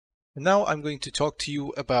Now I'm going to talk to you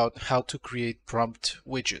about how to create prompt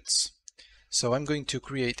widgets. So I'm going to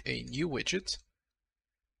create a new widget,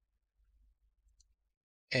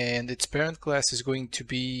 and its parent class is going to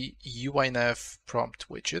be UINF prompt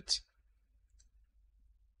widget.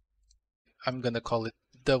 I'm going to call it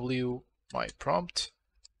WMyPrompt.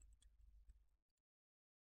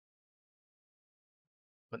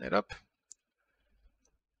 Open it up.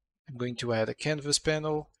 I'm going to add a canvas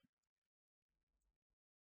panel.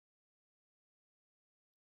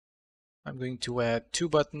 I'm going to add two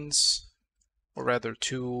buttons, or rather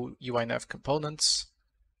two UINF components.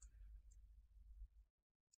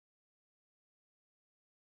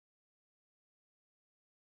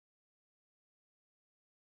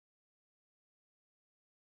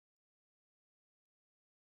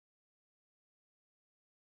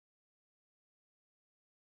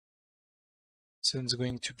 So it's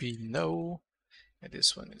going to be no, and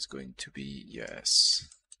this one is going to be yes.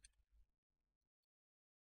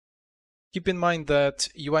 Keep in mind that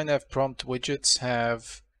UINF prompt widgets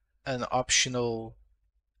have an optional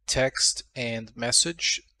text and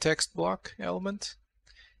message text block element.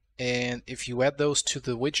 And if you add those to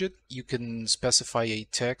the widget, you can specify a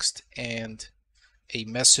text and a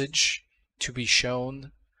message to be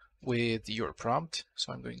shown with your prompt.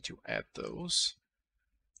 So I'm going to add those.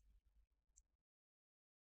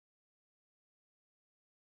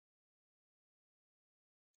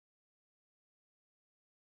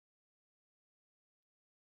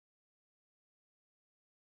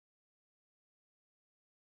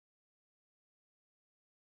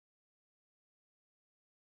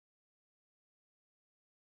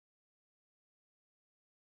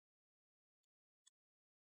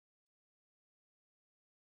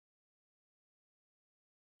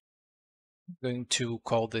 I'm going to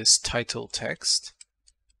call this title text.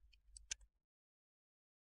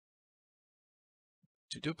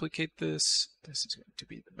 To duplicate this is going to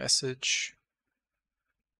be the message.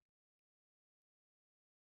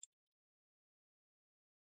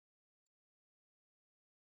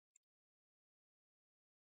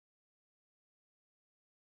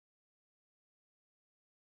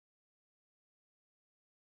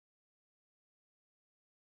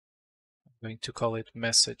 I'm going to call it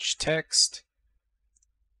message text.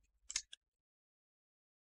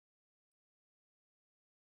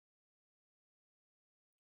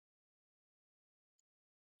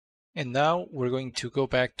 And now we're going to go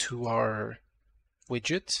back to our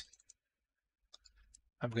widget.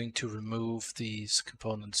 I'm going to remove these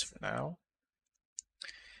components for now.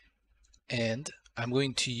 And I'm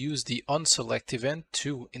going to use the onSelect event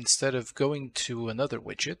to, instead of going to another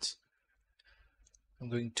widget, I'm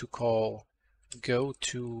going to call go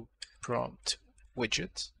to prompt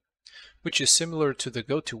widget, which is similar to the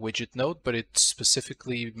go to widget node, but it's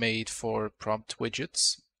specifically made for prompt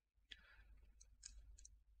widgets.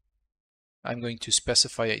 I'm going to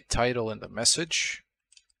specify a title and a message.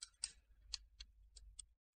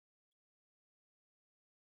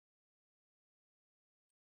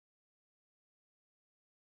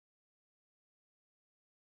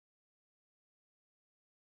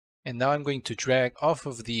 And now I'm going to drag off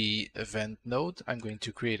of the event node. I'm going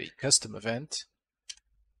to create a custom event.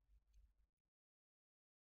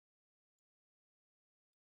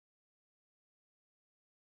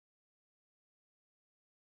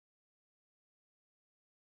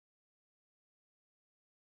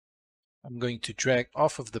 I'm going to drag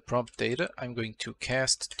off of the prompt data. I'm going to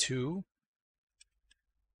cast to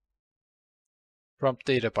prompt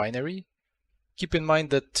data binary. Keep in mind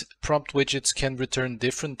that prompt widgets can return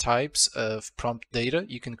different types of prompt data.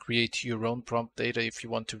 You can create your own prompt data if you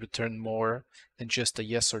want to return more than just a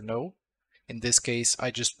yes or no. In this case, I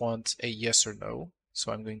just want a yes or no.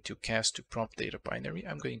 So I'm going to cast to prompt data binary.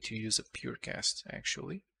 I'm going to use a pure cast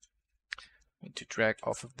actually. I'm going to drag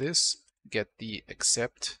off of this, get the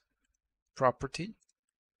accept property.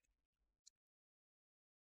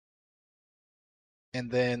 And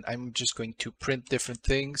then I'm just going to print different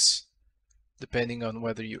things depending on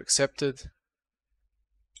whether you accepted.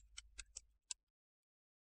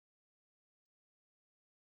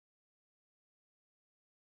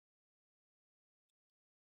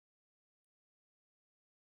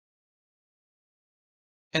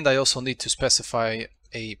 And I also need to specify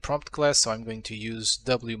a prompt class, so I'm going to use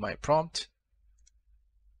WMyPrompt.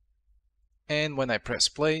 And when I press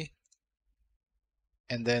play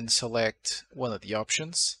and then select one of the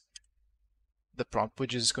options, the prompt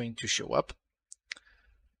widget is going to show up.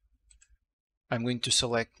 I'm going to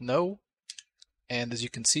select no, and as you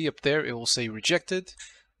can see up there, it will say rejected.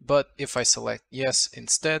 But if I select yes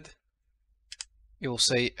instead, it will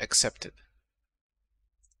say accepted.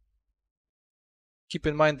 Keep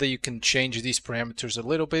in mind that you can change these parameters a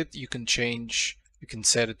little bit. You can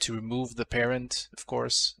set it to remove the parent, of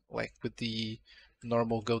course, like with the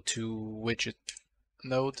normal GoToWidget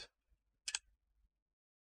node.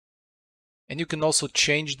 And you can also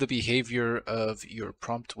change the behavior of your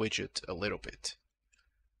prompt widget a little bit.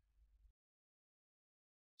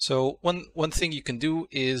 So one thing you can do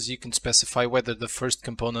is you can specify whether the first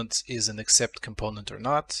component is an accept component or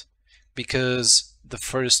not, because the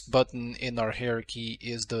first button in our hierarchy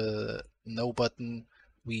is the no button.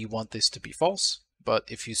 We want this to be false, but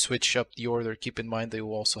if you switch up the order, keep in mind that you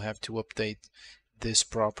also have to update this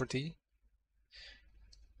property.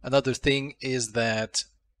 Another thing is that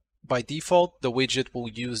by default, the widget will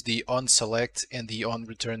use the onSelect and the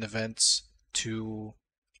onReturn events to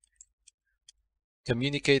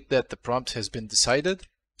communicate that the prompt has been decided,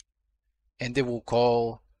 and it will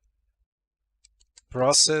call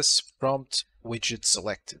process prompt widget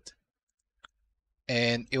selected.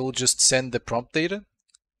 And it will just send the prompt data.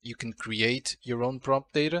 You can create your own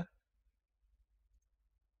prompt data.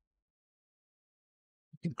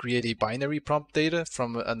 You can create a binary prompt data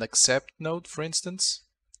from an accept node, for instance.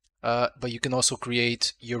 But you can also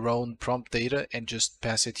create your own prompt data and just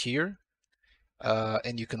pass it here.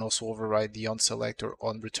 And you can also override the onSelect or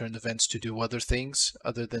onReturn events to do other things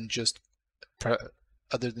other than just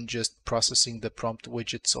processing the prompt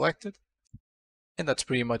widget selected. And that's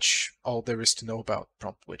pretty much all there is to know about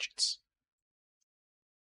prompt widgets.